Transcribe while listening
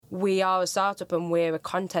we are a startup and we're a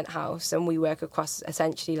content house and we work across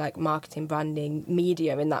essentially like marketing, branding,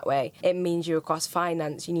 media in that way. It means you're across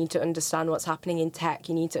finance. You need to understand what's happening in tech.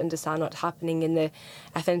 You need to understand what's happening in the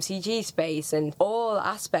FMCG space and all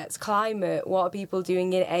aspects, climate, what are people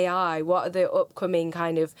doing in AI, what are the upcoming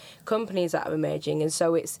kind of companies that are emerging. And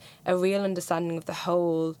so it's a real understanding of the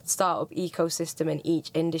whole startup ecosystem in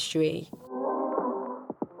each industry.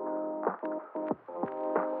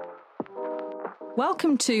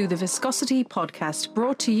 Welcome to the Viscosity podcast,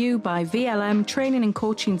 brought to you by VLM training and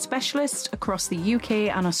coaching specialists across the UK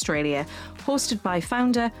and Australia, hosted by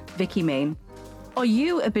founder Vicky Main. Are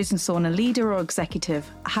you a business owner, leader or executive?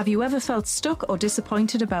 Have you ever felt stuck or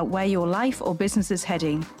disappointed about where your life or business is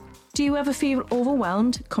heading? Do you ever feel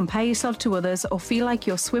overwhelmed, compare yourself to others, or feel like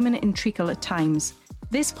you're swimming in treacle at times?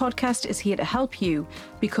 This podcast is here to help you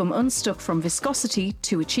become unstuck from viscosity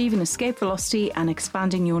to achieving escape velocity and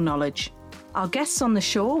expanding your knowledge. Our guests on the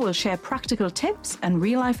show will share practical tips and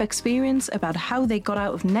real-life experience about how they got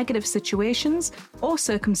out of negative situations or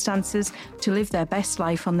circumstances to live their best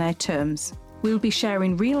life on their terms. We'll be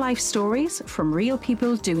sharing real-life stories from real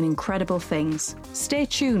people doing incredible things. Stay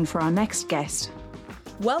tuned for our next guest.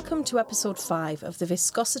 Welcome to episode 5 of the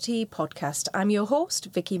Viscosity podcast. I'm your host,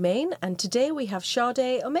 Vicky Main, and today we have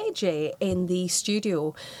Sade Omeje in the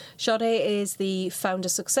studio. Sade is the founder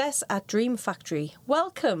success at Dream Factory.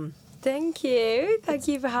 Welcome. Thank you. Thank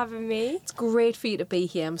you for having me. It's great for you to be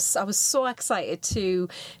here. I was so excited to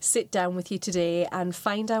sit down with you today and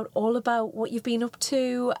find out all about what you've been up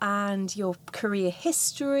to and your career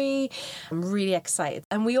history. I'm really excited.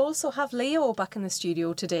 And we also have Leo back in the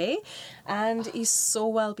studio today, and he's so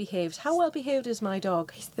well behaved. How well behaved is my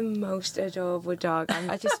dog? He's the most adorable dog.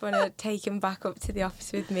 I just want to take him back up to the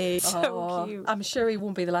office with me. So cute. I'm sure he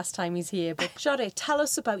won't be the last time he's here. But Sade, tell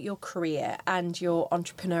us about your career and your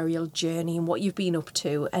entrepreneurial journey and what you've been up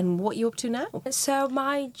to and what you're up to now. So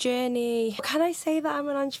my journey, can I say that I'm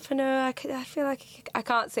an entrepreneur? I feel like I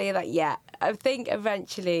can't say that yet. I think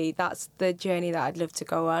eventually that's the journey that I'd love to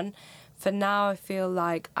go on. For now, I feel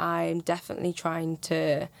like I'm definitely trying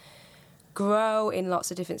to grow in lots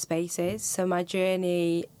of different spaces. So my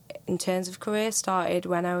journey in terms of career started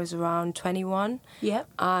when I was around 21. Yep.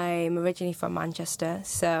 I'm originally from Manchester,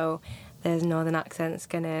 so there's northern accents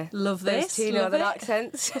gonna love this. There's two love northern it.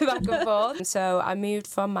 accents back and forth. So I moved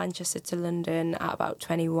from Manchester to London at about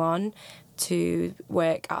 21 to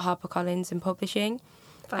work at HarperCollins in publishing.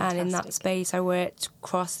 Fantastic. And in that space I worked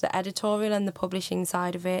across the editorial and the publishing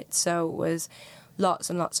side of it. So it was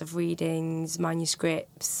lots and lots of readings,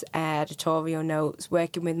 manuscripts, editorial notes,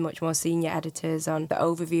 working with much more senior editors on the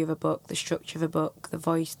overview of a book, the structure of a book, the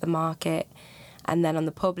voice, the market. And then on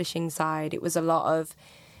the publishing side, it was a lot of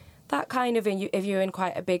that kind of, if you're in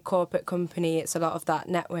quite a big corporate company, it's a lot of that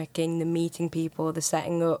networking, the meeting people, the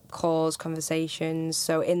setting up calls, conversations.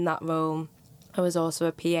 So in that role, I was also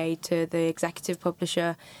a PA to the executive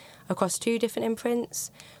publisher across 2 different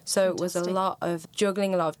imprints. So Fantastic. It was a lot of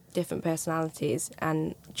juggling a lot of different personalities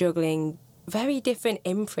and juggling very different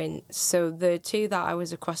imprints. So the 2 that I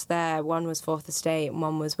was across there, one was Fourth Estate and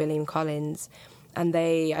one was William Collins. And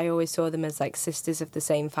I always saw them as like sisters of the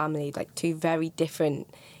same family, like 2 very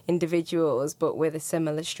different individuals, but with a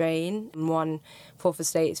similar strain. And one, Fourth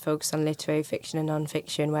Estate, is focused on literary fiction and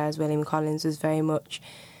non-fiction, whereas William Collins was very much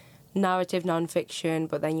narrative non-fiction,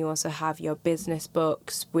 but then you also have your business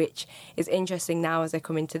books, which is interesting now as I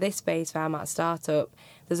come into this space where I'm at a startup.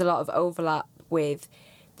 There's a lot of overlap with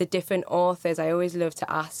the different authors. I always love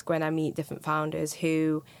to ask when I meet different founders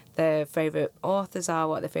who their favourite authors are,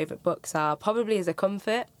 what their favourite books are, probably as a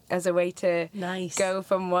comfort, as a way to go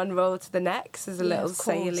from one role to the next, as a little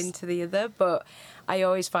sail into the other. But I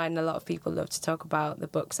always find a lot of people love to talk about the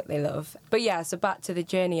books that they love. But yeah, so back to the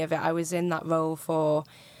journey of it, I was in that role for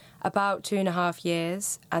about 2.5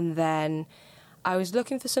 years, and then I was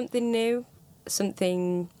looking for something new,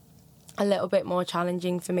 something a little bit more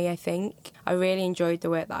challenging for me, I think. I really enjoyed the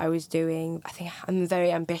work that I was doing. I think I'm a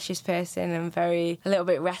very ambitious person. I'm a little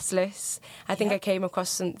bit restless. I think I came across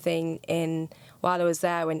something while I was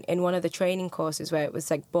there in one of the training courses where it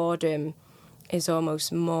was like boredom is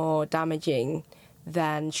almost more damaging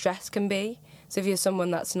than stress can be. So if you're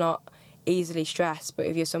someone that's not easily stressed, but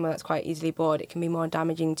if you're someone that's quite easily bored, it can be more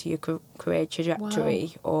damaging to your career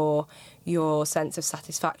trajectory or your sense of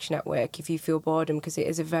satisfaction at work if you feel boredom, because it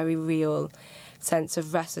is a very real sense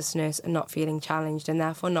of restlessness and not feeling challenged, and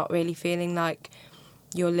therefore not really feeling like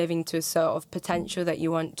you're living to a sort of potential that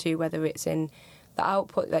you want to, whether it's in the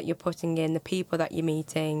output that you're putting in, the people that you're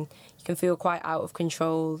meeting, you can feel quite out of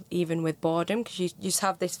control even with boredom, because you just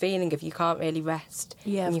have this feeling of you can't really rest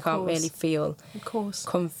and you can't really feel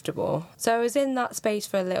comfortable. So I was in that space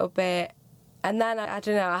for a little bit. And then, I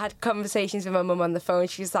don't know, I had conversations with my mum on the phone.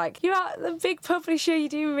 She was like, you're at the big publisher, you're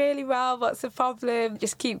doing really well, what's the problem?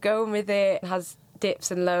 Just keep going with it. It has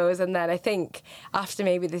dips and lows. And then I think after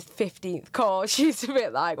maybe the 15th call, she's a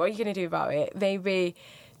bit like, what are you going to do about it? Maybe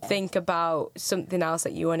think about something else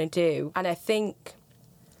that you want to do. And I think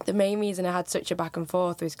the main reason I had such a back and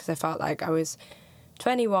forth was because I felt like I was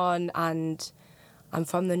 21 and I'm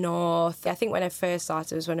from the north. I think when I first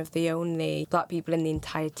started, I was one of the only black people in the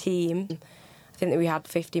entire team. I think that we had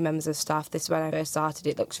 50 members of staff. This is when I first started.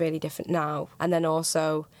 It looks really different now. And then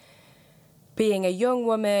also being a young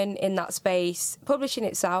woman in that space, publishing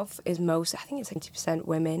itself is I think it's 80%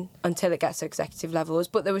 women until it gets to executive levels.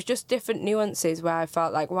 But there was just different nuances where I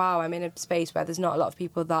felt like, wow, I'm in a space where there's not a lot of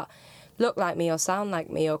people that look like me or sound like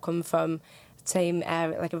me or come from the same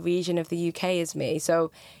area, like a region of the UK as me.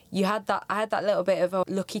 So I had that little bit of a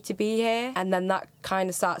lucky to be here. And then that kind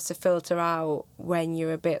of starts to filter out when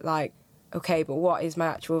you're a bit like, okay, but what is my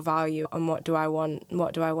actual value and what do I want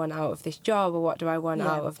out of this job, or what do I want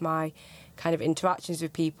out of my kind of interactions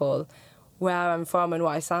with people, where I'm from and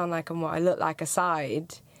what I sound like and what I look like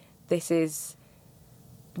aside, this is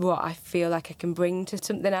what I feel like I can bring to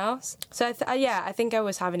something else. So I think I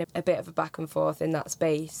was having a bit of a back and forth in that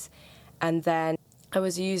space. And then I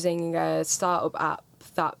was using a startup app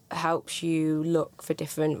that helps you look for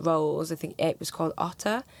different roles. I think it was called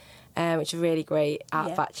Otter, which is a really great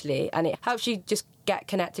app actually, and it helps you just get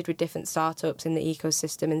connected with different startups in the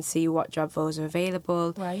ecosystem and see what job roles are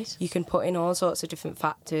available. Right. You can put in all sorts of different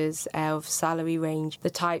factors of salary range, the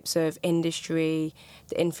types of industry,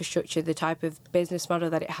 the infrastructure, the type of business model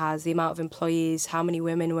that it has, the amount of employees, how many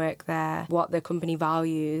women work there, what the company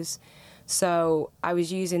values. So I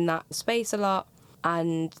was using that space a lot.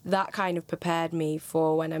 And that kind of prepared me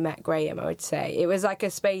for when I met Graham, I would say. It was like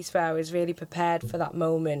a space where I was really prepared for that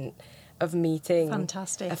moment of meeting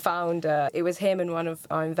a founder. It was him and one of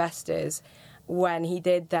our investors when he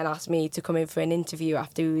did then ask me to come in for an interview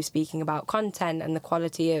after we were speaking about content and the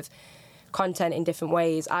quality of content in different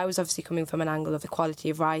ways. I was obviously coming from an angle of the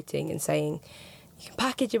quality of writing and saying, you can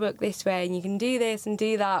package a book this way and you can do this and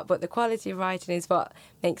do that, but the quality of writing is what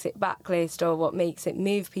makes it backlist or what makes it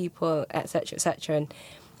move people, etc., etc. And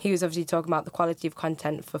he was obviously talking about the quality of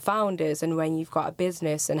content for founders and when you've got a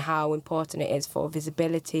business and how important it is for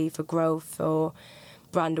visibility, for growth, for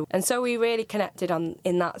brand. And so we really connected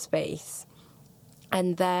in that space.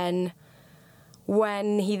 And then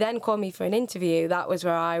when he then called me for an interview, that was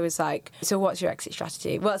where I was like, so what's your exit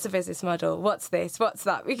strategy? What's the business model? What's this? What's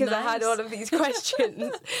that? Because I had all of these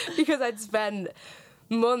questions because I'd spent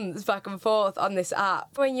months back and forth on this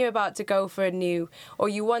app. When you're about to go for you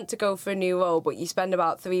want to go for a new role, but you spend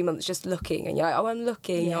about 3 months just looking and you're like, oh, I'm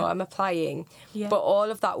looking or I'm applying. Yeah. But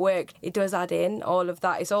all of that work, it does add in. All of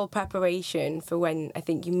that, it's all preparation for when I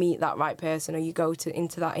think you meet that right person or you go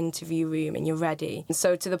into that interview room and you're ready. And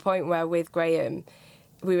so to the point where with Graham,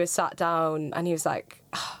 we were sat down and he was like,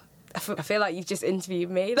 oh, I feel like you've just interviewed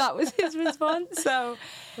me. That was his response. So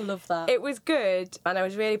I love that. It was good and I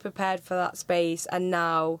was really prepared for that space. And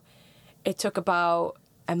now it took about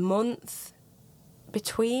a month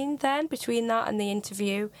between that and the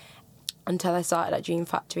interview until I started at Dream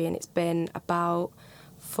Factory, and it's been about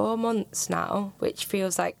 4 months now, which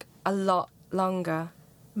feels like a lot longer.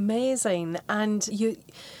 Amazing. And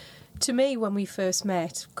to me, when we first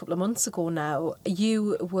met a couple of months ago now,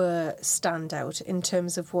 you were standout in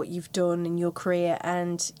terms of what you've done in your career,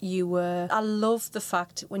 and I love the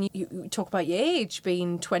fact when you talk about your age,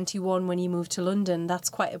 being 21 when you moved to London, that's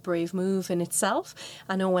quite a brave move in itself.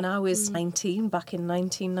 I know when I was 19, back in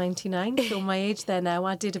 1999, show my age there now,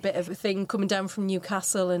 I did a bit of a thing coming down from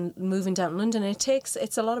Newcastle and moving down to London, and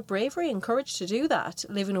it's a lot of bravery and courage to do that,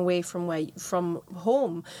 living away from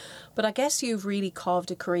home. But I guess you've really carved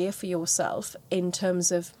a career for yourself in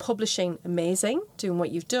terms of publishing, amazing, doing what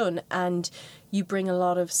you've done, and you bring a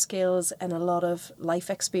lot of skills and a lot of life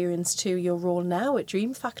experience to your role now at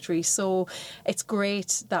Dream Factory. So it's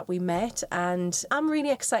great that we met, and I'm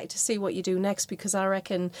really excited to see what you do next, because I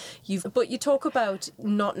reckon but you talk about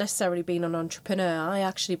not necessarily being an entrepreneur. I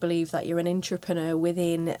actually believe that you're an entrepreneur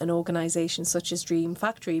within an organisation such as Dream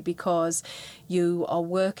Factory, because you are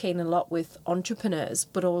working a lot with entrepreneurs,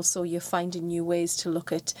 but also you're finding new ways to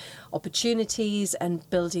look at opportunities and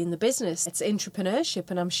building the business. It's entrepreneurship,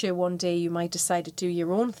 and I'm sure one day you might decided to do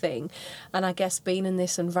your own thing. And I guess being in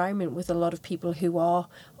this environment with a lot of people who are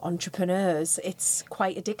entrepreneurs, it's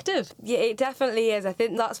quite addictive. Yeah, it definitely is. I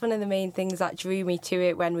think that's one of the main things that drew me to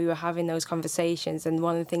it when we were having those conversations. And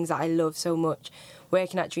one of the things that I love so much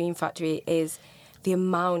working at Dream Factory is the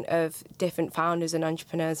amount of different founders and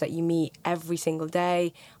entrepreneurs that you meet every single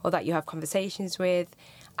day or that you have conversations with.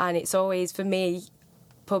 And it's always, for me,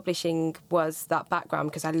 publishing was that background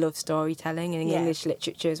because I love storytelling, and English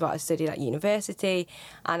literature is what I studied at university,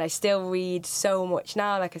 and I still read so much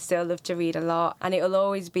now. Like, I still love to read a lot, and it'll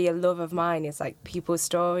always be a love of mine. It's like people's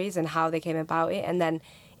stories and how they came about it, and then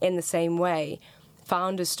in the same way,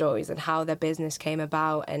 founders' stories and how their business came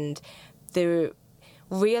about, and the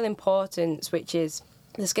real importance, which is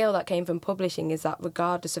the skill that came from publishing, is that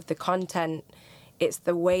regardless of the content, it's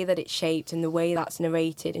the way that it's shaped and the way that's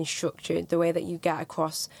narrated and structured, the way that you get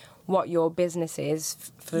across what your business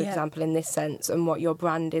is, for example, in this sense, and what your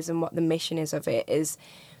brand is and what the mission is of it is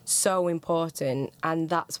so important. And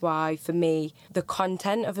that's why, for me, the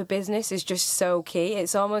content of a business is just so key.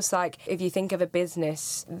 It's almost like, if you think of a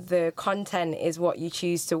business, the content is what you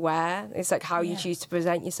choose to wear. It's like how you choose to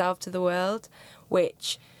present yourself to the world,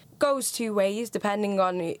 which goes two ways depending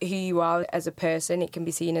on who you are as a person. It can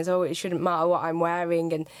be seen as, oh, it shouldn't matter what I'm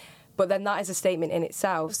wearing, but then that is a statement in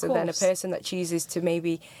itself. So then a person that chooses to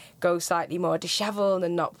maybe go slightly more dishevelled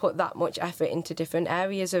and not put that much effort into different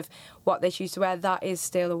areas of what they choose to wear, that is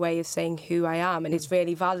still a way of saying who I am, and it's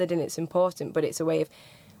really valid and it's important, but it's a way of,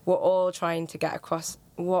 we're all trying to get across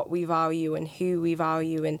what we value and who we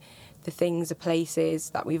value and the things, the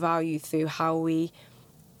places that we value through how we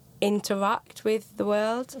interact with the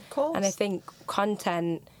world. Of course. And I think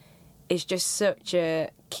content is just such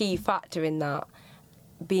a key factor in that,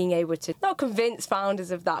 being able to not convince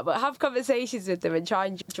founders of that, but have conversations with them and try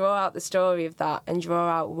and draw out the story of that and draw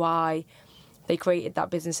out why they created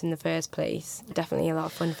that business in the first place. Definitely a lot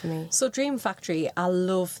of fun for me. So Dream Factory, I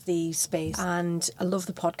love the space and I love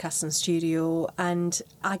the podcast and studio, and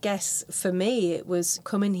I guess for me it was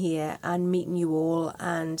coming here and meeting you all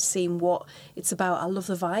and seeing what it's about. I love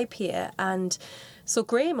the vibe here. And so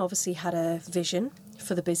Graham obviously had a vision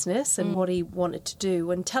for the business and what he wanted to do.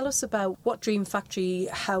 And tell us about what Dream Factory,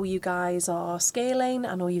 how you guys are scaling.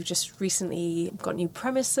 I know you've just recently got new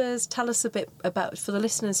premises. Tell us a bit about, for the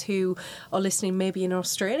listeners who are listening maybe in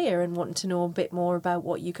Australia and wanting to know a bit more about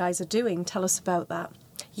what you guys are doing. Tell us about that.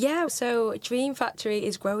 Yeah, so Dream Factory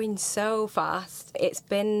is growing so fast. It's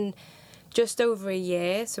been just over a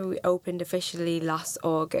year, so we opened officially last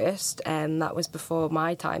August, and that was before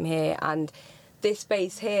my time here. And this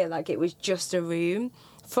space here, like, it was just a room.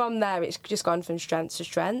 From there, it's just gone from strength to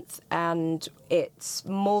strength, and it's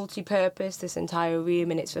multi-purpose, this entire room,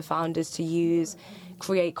 and it's for founders to use,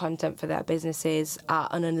 create content for their businesses at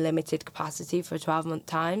an unlimited capacity for a 12-month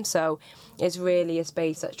time. So it's really a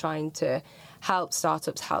space that's trying to help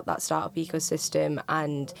startups, help that startup ecosystem,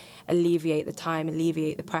 and alleviate the time,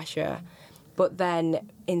 alleviate the pressure. But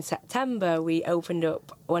then in September, we opened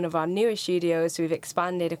up one of our newest studios. So we've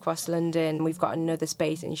expanded across London. We've got another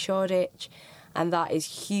space in Shoreditch, and that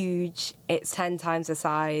is huge. It's 10 times the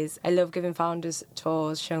size. I love giving founders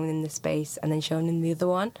tours, showing them the space, and then showing them the other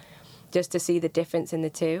one, just to see the difference in the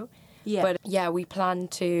two. Yeah. But yeah, we plan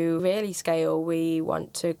to really scale. We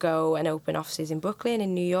want to go and open offices in Brooklyn,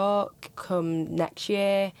 in New York, come next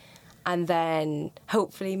year. And then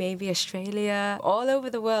hopefully maybe Australia, all over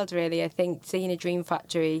the world, really. I think seeing a Dream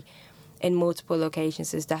Factory in multiple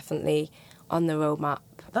locations is definitely on the roadmap.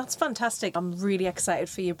 That's fantastic. I'm really excited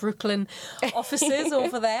for your Brooklyn offices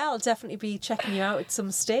over there. I'll definitely be checking you out at some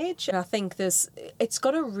stage. And I think it's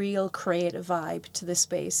got a real creative vibe to the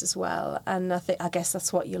space as well. And I guess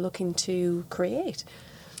that's what you're looking to create.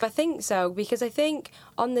 I think so, because I think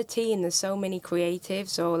on the team there's so many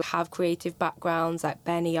creatives or have creative backgrounds. Like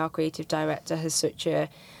Benny, our creative director, has such a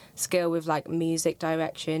skill with like music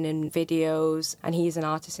direction and videos, and he's an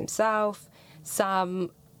artist himself. Sam,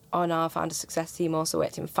 on our founder success team, also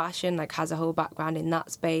worked in fashion, like has a whole background in that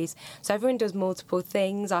space. So everyone does multiple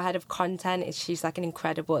things. Our head of content, she's like an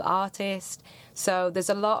incredible artist. So there's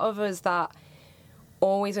a lot of us that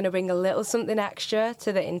always want to bring a little something extra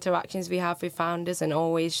to the interactions we have with founders, and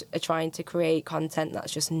always are trying to create content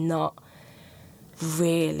that's just not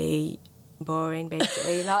really boring,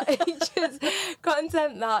 basically. Like, just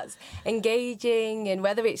content that's engaging, and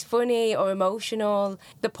whether it's funny or emotional,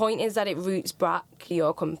 the point is that it roots back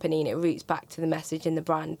your company and it roots back to the message and the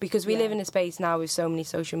brand, because we live in a space now with so many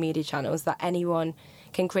social media channels that anyone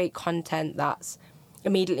can create content that's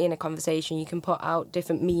immediately in a conversation. You can put out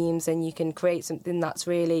different memes and you can create something that's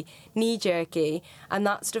really knee-jerky, and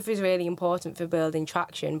that stuff is really important for building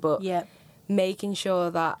traction. But making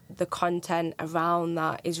sure that the content around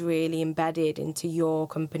that is really embedded into your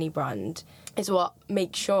company brand is what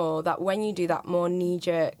makes sure that when you do that more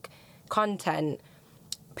knee-jerk content,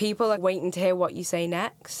 people are waiting to hear what you say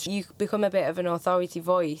next. You become a bit of an authority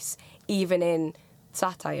voice, even in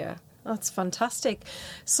satire. That's fantastic.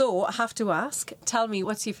 So I have to ask, tell me,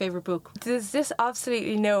 what's your favourite book? There's just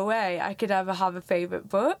absolutely no way I could ever have a favourite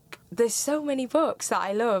book. There's so many books that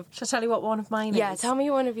I love. Shall I tell you what one of mine is? Yeah, tell me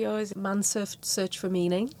one of yours. Man's Search for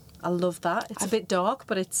Meaning. I love that. It's a bit dark,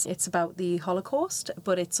 but it's about the Holocaust,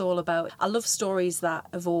 but it's all about... I love stories that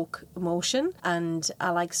evoke emotion, and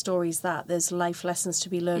I like stories that there's life lessons to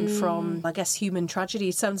be learned from, I guess, human tragedy.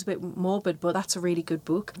 It sounds a bit morbid, but that's a really good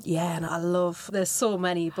book. Yeah, and I love... There's so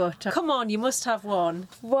many, but come on, you must have one.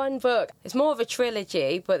 One book. It's more of a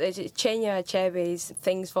trilogy, but there's Chinua Achebe's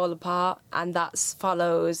Things Fall Apart, and that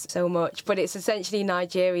follows so much. But it's essentially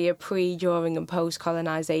Nigeria pre, during and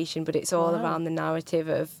post-colonisation, but it's all around the narrative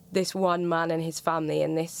of this one man and his family,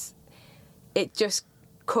 and it just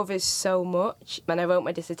covers so much. And I wrote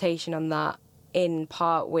my dissertation on that in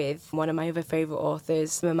part with one of my other favourite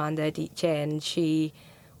authors, Amanda Adichie, and she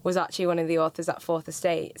was actually one of the authors at Fourth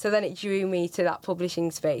Estate. So then it drew me to that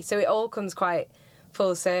publishing space. So it all comes quite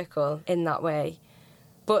full circle in that way.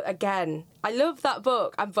 But again, I love that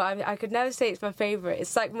book, but I could never say it's my favourite.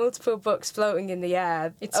 It's like multiple books floating in the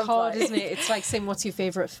air. It's hard, isn't it? It's like saying, what's your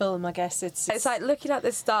favourite film, I guess. It's like looking at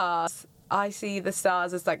the stars. I see the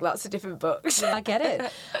stars as like lots of different books. I get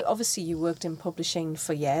it. Obviously, you worked in publishing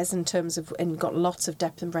for years and got lots of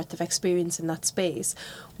depth and breadth of experience in that space.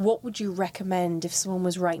 What would you recommend if someone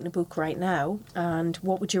was writing a book right now, and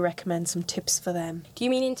what would you recommend some tips for them? Do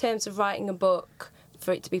you mean in terms of writing a book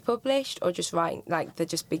for it to be published, or just writing, like, the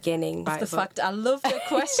just beginning? The fact, I love the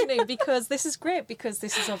questioning, because this is great, because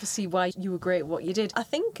this is obviously why you were great at what you did. I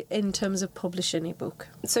think in terms of publishing a book.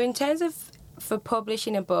 So in terms of for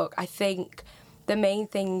publishing a book, I think the main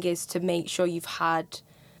thing is to make sure you've had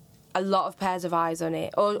a lot of pairs of eyes on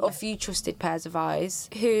it, or a few trusted pairs of eyes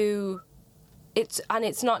who... It's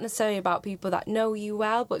not necessarily about people that know you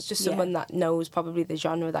well, but it's just someone that knows probably the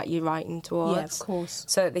genre that you're writing towards. Yeah, of course.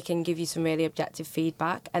 So that they can give you some really objective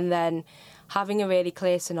feedback. And then having a really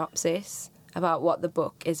clear synopsis about what the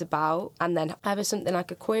book is about, and then either something like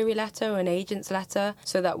a query letter or an agent's letter,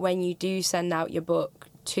 so that when you do send out your book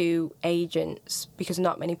to agents, because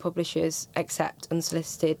not many publishers accept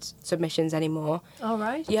unsolicited submissions anymore. All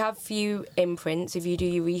right. You have few imprints. If you do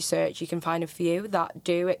your research, you can find a few that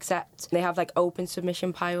do accept. They have like open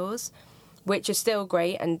submission piles, which are still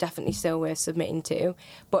great and definitely still worth submitting to.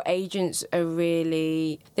 But agents are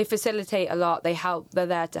really... They facilitate a lot. They're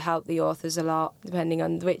there to help the authors a lot, depending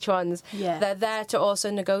on which ones. Yeah. They're there to also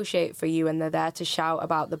negotiate for you, and they're there to shout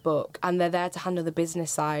about the book, and they're there to handle the business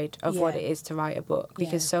side of what it is to write a book.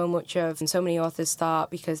 Because so many authors start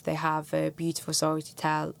because they have a beautiful story to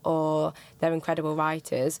tell, or they're incredible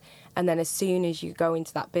writers. And then as soon as you go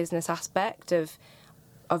into that business aspect of...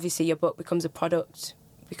 Obviously, your book becomes a product,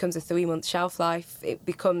 becomes a 3-month shelf life. It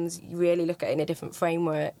becomes, you really look at it in a different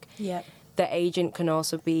framework. Yeah. The agent can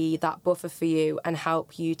also be that buffer for you and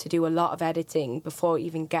help you to do a lot of editing before it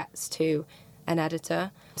even gets to an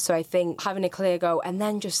editor. So I think having a clear go and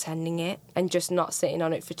then just sending it, and just not sitting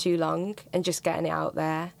on it for too long and just getting it out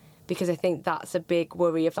there, because I think that's a big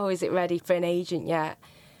worry of, is it ready for an agent yet?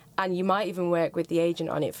 And you might even work with the agent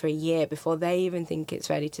on it for a year before they even think it's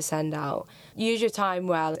ready to send out. Use your time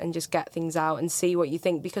well and just get things out and see what you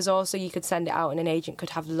think, because also you could send it out and an agent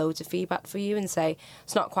could have loads of feedback for you and say,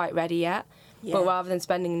 it's not quite ready yet. Yeah. But rather than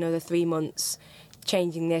spending another 3 months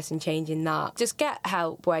changing this and changing that, just get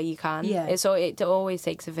help where you can. Yeah. It always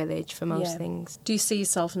takes a village for most things. Do you see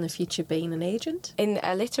yourself in the future being an agent? In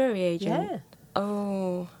a literary agent? Yeah.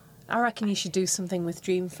 Oh... I reckon you should do something with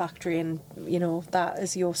Dream Factory and, that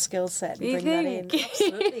as your skill set and bring that in.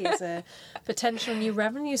 Absolutely, as a potential new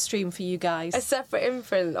revenue stream for you guys. A separate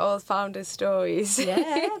imprint, all founders' stories.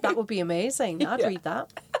 Yeah, that would be amazing. I'd read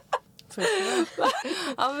that. For sure.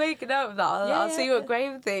 I'll make a note of that. I'll see what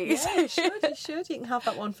Graham thinks. Yeah, you should. You can have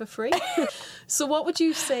that one for free. So what would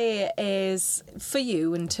you say is, for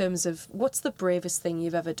you, in terms of, what's the bravest thing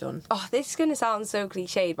you've ever done? Oh, this is going to sound so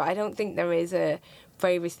cliched, but I don't think there is a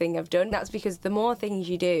bravest thing I've done. That's because the more things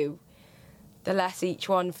you do, the less each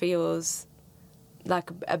one feels like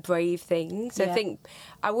a brave thing. So I think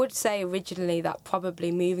I would say originally that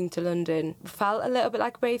probably moving to London felt a little bit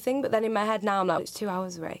like a brave thing, but then in my head now I'm like, it's 2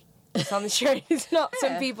 hours away. It's on the train. It's not.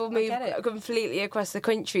 Some people move completely across the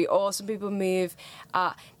country, or some people move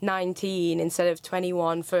at 19 instead of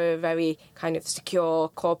 21 for a very kind of secure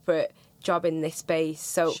corporate job in this space.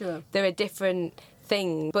 So there are different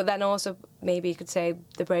thing. But then also, maybe you could say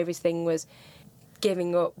the bravest thing was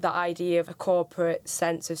giving up the idea of a corporate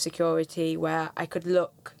sense of security where I could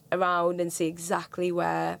look around and see exactly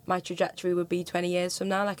where my trajectory would be 20 years from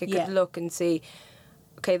now. Like I could look and see,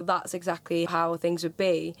 okay, that's exactly how things would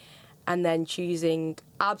be. And then choosing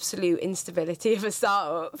absolute instability of a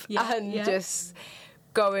startup just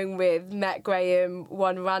going with, met Graham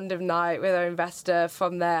one random night with our investor.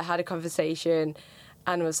 From there, had a conversation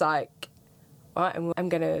and was like, all right, I'm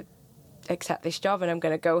going to accept this job and I'm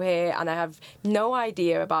going to go here. And I have no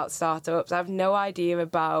idea about startups. I have no idea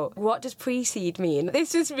about what does pre-seed mean.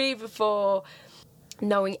 This was me before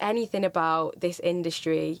knowing anything about this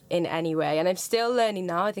industry in any way. And I'm still learning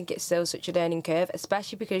now. I think it's still such a learning curve,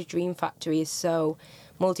 especially because Dream Factory is so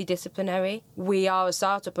multidisciplinary. We are a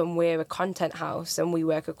startup and we're a content house and we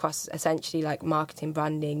work across essentially like marketing,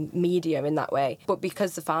 branding, media in that way. But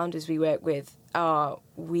because the founders we work with are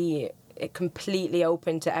completely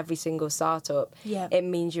open to every single startup, it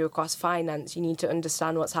means you're across finance. You need to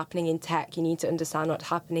understand what's happening in tech. You need to understand what's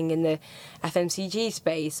happening in the FMCG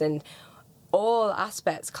space and all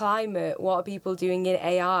aspects, climate, what are people doing in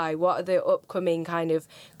AI, what are the upcoming kind of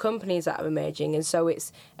companies that are emerging. And so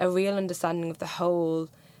it's a real understanding of the whole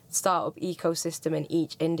startup ecosystem in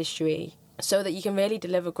each industry so that you can really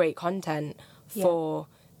deliver great content for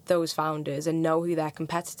those founders and know who their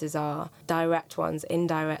competitors are, direct ones,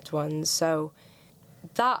 indirect ones. So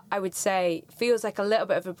that, I would say, feels like a little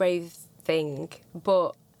bit of a brave thing,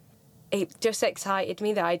 but it just excited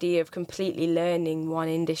me, the idea of completely learning one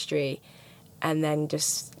industry and then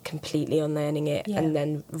just completely unlearning it and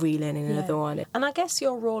then relearning another one. And I guess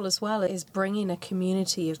your role as well is bringing a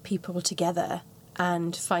community of people together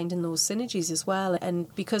and finding those synergies as well.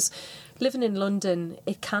 And because living in London,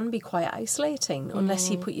 it can be quite isolating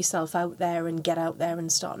unless you put yourself out there and get out there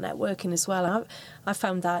and start networking as well. I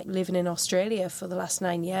found that living in Australia for the last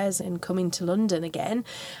 9 years and coming to London again,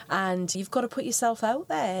 and you've got to put yourself out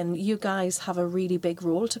there, and you guys have a really big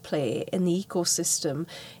role to play in the ecosystem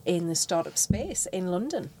in the startup space in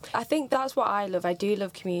London. I think that's what I love. I do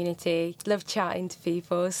love community, love chatting to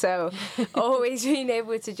people, so always being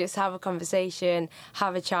able to just have a conversation,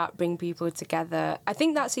 have a chat, bring people together. I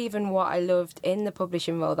think that's even what I loved in the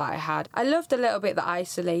publishing role that I had. I loved a little bit the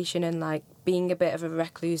isolation and like being a bit of a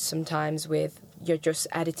recluse sometimes with you're just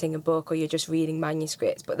editing a book or you're just reading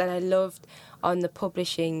manuscripts. But then I loved on the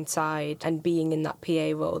publishing side and being in that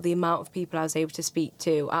PA role, the amount of people I was able to speak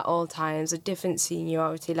to at all times at different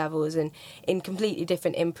seniority levels and in completely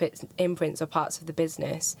different imprints or parts of the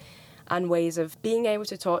business and ways of being able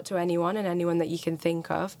to talk to anyone and anyone that you can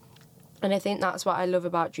think of. And I think that's what I love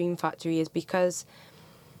about Dream Factory is because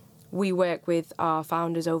we work with our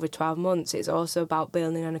founders over 12 months. It's also about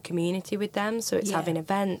building on a community with them. So it's having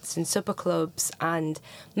events and supper clubs and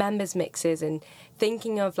members mixes and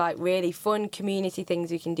thinking of like really fun community things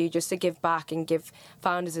we can do just to give back and give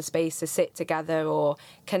founders a space to sit together or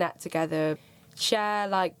connect together, share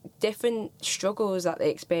like different struggles that they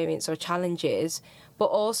experience or challenges. But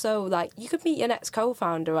also like you could meet your next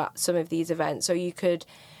co-founder at some of these events, or you could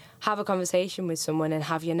have a conversation with someone and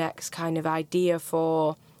have your next kind of idea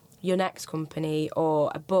for your next company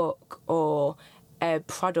or a book or a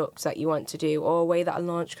product that you want to do or a way that a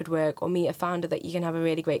launch could work, or meet a founder that you can have a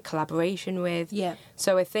really great collaboration with.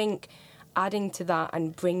 So I think adding to that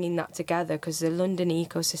and bringing that together, because the London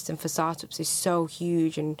ecosystem for startups is so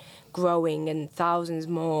huge and growing and thousands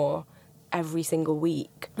more every single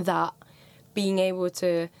week, that being able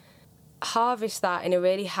to harvest that in a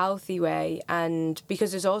really healthy way. And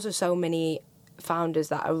because there's also so many founders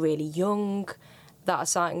that are really young that are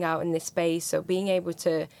starting out in this space, so being able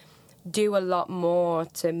to do a lot more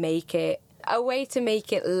to make it a way to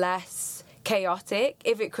make it less chaotic,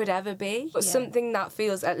 if it could ever be, but something that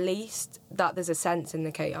feels at least that there's a sense in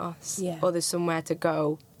the chaos, or there's somewhere to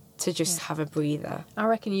go to just have a breather. I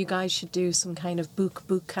reckon you guys should do some kind of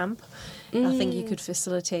boot camp. I think you could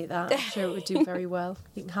facilitate that. I'm sure it would do very well.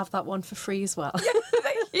 You can have that one for free as well.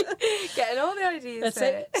 Thank you. Getting all the ideas. That's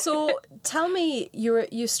it. So tell me,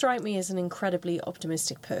 you strike me as an incredibly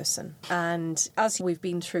optimistic person. And as we've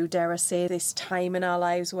been through, dare I say, this time in our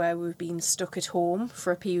lives where we've been stuck at home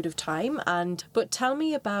for a period of time. But tell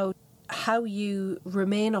me about how you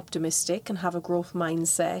remain optimistic and have a growth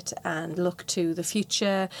mindset and look to the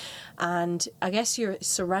future. And I guess you're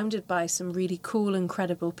surrounded by some really cool,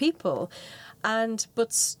 incredible people.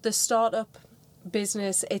 But the startup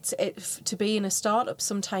business, to be in a startup,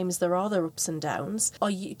 sometimes there are the ups and downs.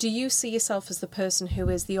 Do you see yourself as the person who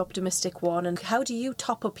is the optimistic one, and how do you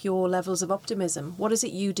top up your levels of optimism? What is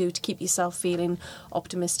it you do to keep yourself feeling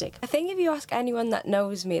optimistic? I think if you ask anyone that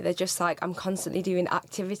knows me, they're just like, I'm constantly doing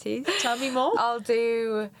activities. Tell me more. I'll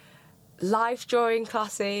do life drawing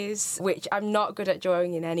classes, which I'm not good at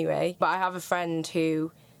drawing in anyway, but I have a friend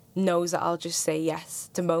who knows that I'll just say yes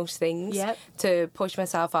to most things, to push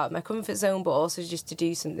myself out of my comfort zone, but also just to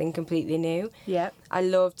do something completely new. I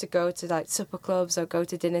love to go to like supper clubs or go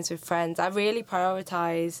to dinners with friends. I really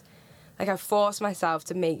prioritise, like I force myself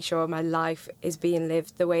to make sure my life is being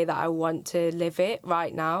lived the way that I want to live it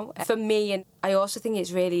right now. For me, and I also think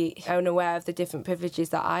it's really unaware of the different privileges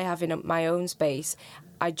that I have in my own space.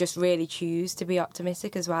 I just really choose to be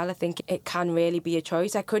optimistic as well. I think it can really be a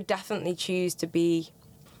choice. I could definitely choose to be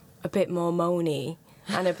a bit more moany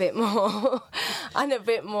and a bit more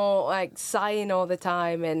like sighing all the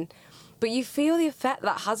time, but you feel the effect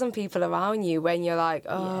that has on people around you when you're like,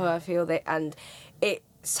 I feel that, and it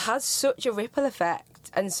has such a ripple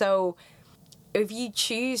effect. And so if you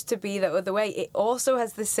choose to be that other way, it also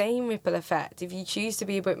has the same ripple effect. If you choose to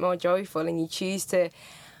be a bit more joyful and you choose to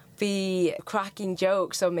be cracking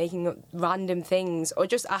jokes or making up random things or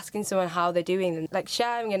just asking someone how they're doing, and like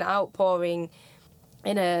sharing and outpouring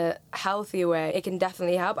in a healthier way, it can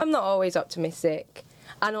definitely help. I'm not always optimistic.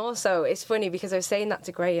 And also, it's funny because I was saying that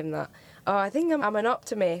to Graham that, I think I'm an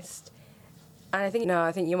optimist. And I think, no,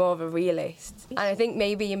 I think you're more of a realist. And I think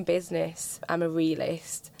maybe in business, I'm a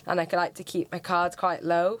realist. And I like to keep my cards quite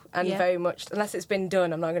low and very much, unless it's been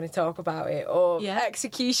done, I'm not going to talk about it. Or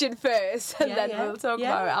execution first and then we'll talk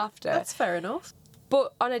about it after. That's fair enough.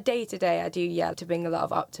 But on a day-to-day, I do, to bring a lot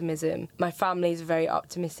of optimism. My family's a very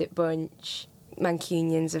optimistic bunch.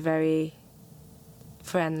 Mancunians are very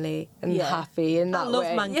friendly and happy in that way.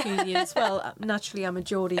 I love Mancunians. Well, naturally I'm a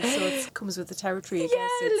Geordie, so it comes with the territory, I guess.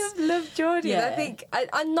 I love Geordies. I think,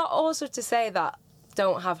 and not also to say that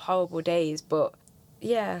don't have horrible days, but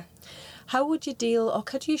How would you deal, or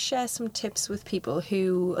could you share some tips with people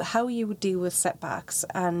how you would deal with setbacks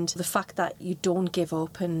and the fact that you don't give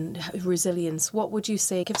up and resilience? What would you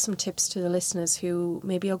say? Give some tips to the listeners who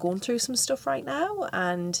maybe are going through some stuff right now,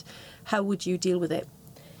 and how would you deal with it?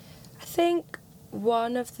 I think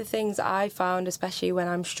one of the things I found, especially when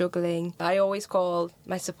I'm struggling, I always call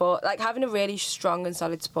my support, like having a really strong and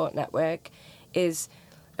solid support network is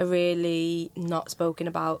a really not spoken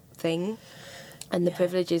about thing. And the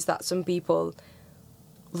privilege is that some people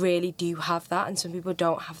really do have that and some people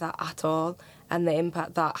don't have that at all. And the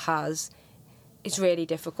impact that has is really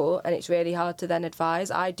difficult and it's really hard to then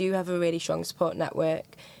advise. I do have a really strong support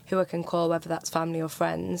network who I can call, whether that's family or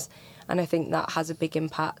friends. And I think that has a big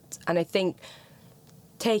impact. And I think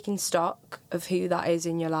taking stock of who that is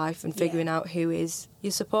in your life and figuring out who is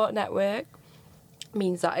your support network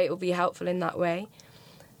means that it will be helpful in that way.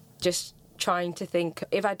 Just trying to think,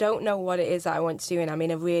 if I don't know what it is that I want to do and I'm in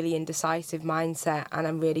a really indecisive mindset and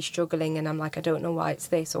I'm really struggling and I'm like, I don't know why it's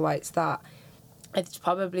this or why it's that, it's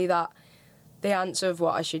probably that the answer of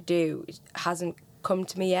what I should do hasn't come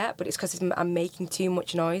to me yet, but it's because I'm making too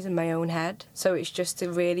much noise in my own head. So it's just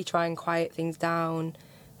to really try and quiet things down,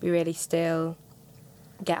 be really still,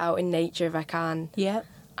 get out in nature if I can,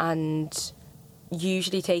 and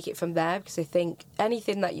usually take it from there, because I think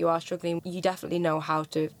anything that you are struggling, you definitely know how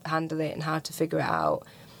to handle it and how to figure it out,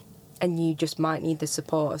 and you just might need the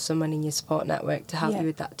support of someone in your support network to help you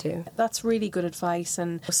with that too. That's really good advice.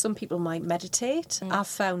 And some people might meditate. I've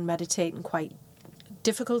found meditating quite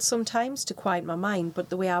difficult sometimes to quiet my mind, but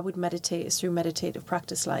the way I would meditate is through meditative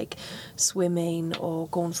practice, like swimming or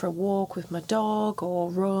going for a walk with my dog or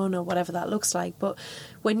run or whatever that looks like. But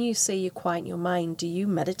when you say you quiet your mind, do you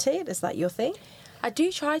meditate? Is that your thing? I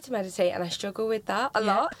do try to meditate and I struggle with that a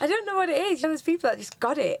lot. I don't know what it is. You know, there's people that just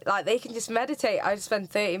got it. Like, they can just meditate. I just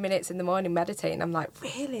spend 30 minutes in the morning meditating. I'm like,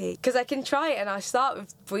 really? Because I can try it and I start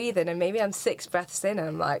with breathing and maybe I'm 6 breaths in and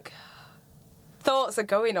I'm like, thoughts are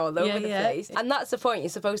going all over the place. And that's the point, you're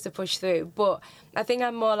supposed to push through. But I think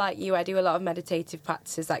I'm more like you. I do a lot of meditative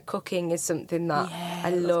practices. Like cooking is something that I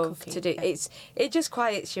love to do. It just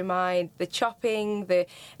quiets your mind. The chopping,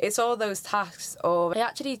 it's all those tasks. Or I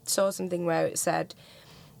actually saw something where it said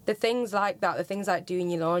the things like that, the things like doing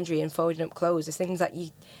your laundry and folding up clothes, the things that you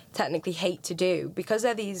technically hate to do, because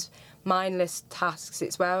they're these mindless tasks,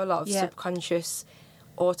 it's where a lot of subconscious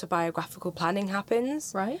autobiographical planning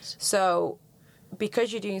happens. Right. So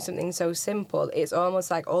because you're doing something so simple, it's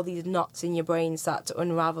almost like all these knots in your brain start to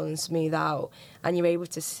unravel and smooth out, and you're able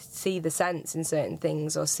to see the sense in certain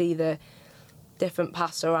things or see the different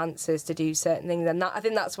paths or answers to do certain things. And I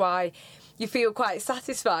think that's why you feel quite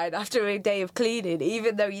satisfied after a day of cleaning,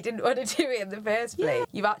 even though you didn't want to do it in the first place.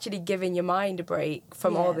 You've actually given your mind a break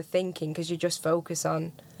from all the thinking because you just focus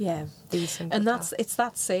on these simple tasks. It's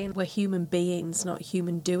that saying, we're human beings, not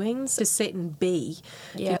human doings. To sit and be,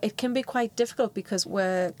 it can be quite difficult because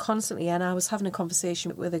we're constantly, and I was having a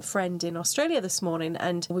conversation with a friend in Australia this morning,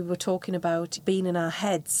 and we were talking about being in our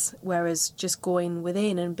heads, whereas just going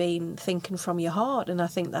within and thinking from your heart. And I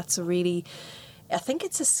think that's I think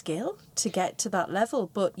it's a skill to get to that level,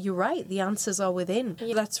 but you're right, the answers are within.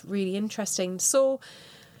 That's really interesting. So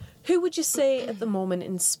who would you say at the moment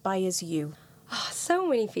inspires you? Oh, so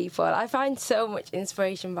many people. I find so much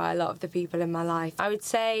inspiration by a lot of the people in my life. I would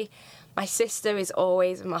say my sister is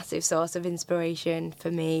always a massive source of inspiration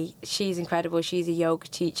for me. She's incredible. She's a yoga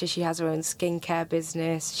teacher. She has her own skincare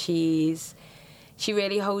business. She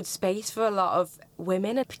really holds space for a lot of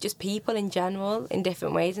women and just people in general in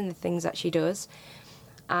different ways in the things that she does.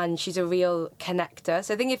 And she's a real connector.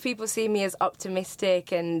 So I think if people see me as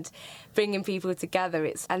optimistic and bringing people together,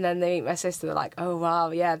 and then they meet my sister, they're like, oh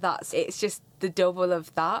wow, yeah, it's just the double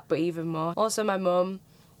of that, but even more. Also my mum.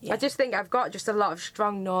 I just think I've got just a lot of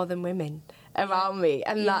strong northern women around me,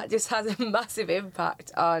 and that just has a massive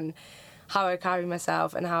impact on how I carry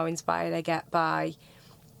myself and how inspired I get by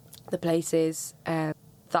the places that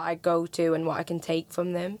I go to and what I can take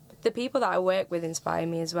from them. The people that I work with inspire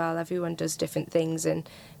me as well. Everyone does different things and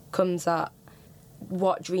comes at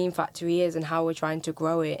what Dream Factory is and how we're trying to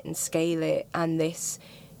grow it and scale it, and this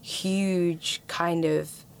huge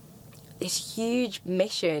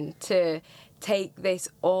mission to take this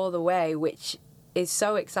all the way, which is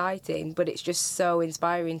so exciting, but it's just so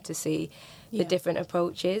inspiring to see the different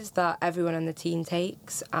approaches that everyone on the team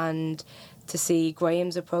takes, and to see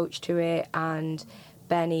Graham's approach to it, and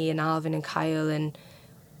Benny and Alvin and Kyle and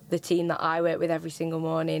the team that I work with every single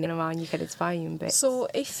morning and around. You can inspire you a bit. So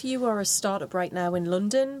if you are a startup right now in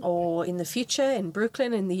London, or in the future in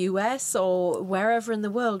Brooklyn, in the US, or wherever in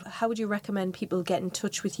the world, how would you recommend people get in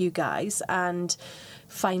touch with you guys and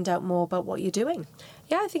find out more about what you're doing?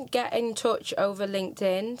 Yeah, I think get in touch over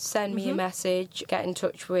LinkedIn, send me a message, get in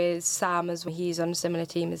touch with Sam as well. He's on a similar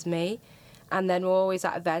team as me. And then we're always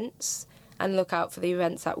at events, and look out for the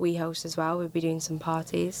events that we host as well. We'll be doing some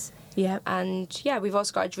parties. Yeah. And we've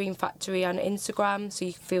also got a Dream Factory on Instagram, so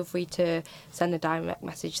you can feel free to send a direct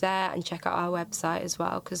message there and check out our website as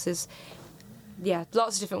well, because there's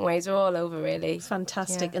lots of different ways. We're all over, really.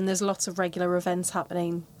 Fantastic. And there's lots of regular events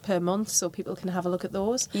happening per month, so people can have a look at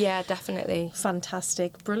those. Yeah, definitely.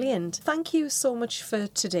 Fantastic. Brilliant. Thank you so much for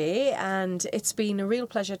today, and it's been a real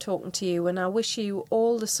pleasure talking to you, and I wish you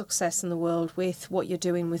all the success in the world with what you're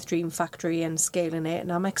doing with Dream Factory and scaling it,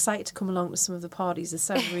 and I'm excited to come along to some of the parties. It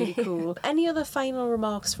sounds really cool. Any other final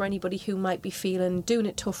remarks for anybody who might be doing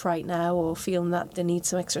it tough right now, or feeling that they need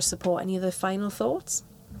some extra support? Any other final thoughts?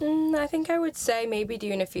 I think I would say maybe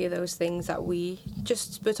doing a few of those things that we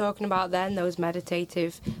just were talking about then, those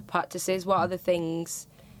meditative practices. What are the things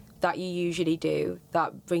that you usually do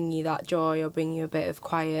that bring you that joy or bring you a bit of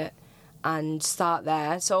quiet? And start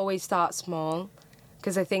there. So always start small,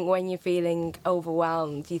 because I think when you're feeling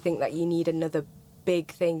overwhelmed, you think that you need another big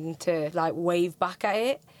thing to wave back at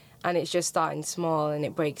it, and it's just starting small and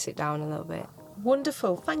it breaks it down a little bit.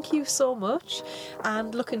 Wonderful. Thank you so much,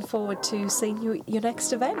 and looking forward to seeing you at your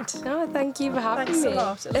next event. Oh, thank you for having me. Thanks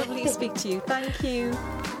a lot. Lovely to speak to you. Thank you.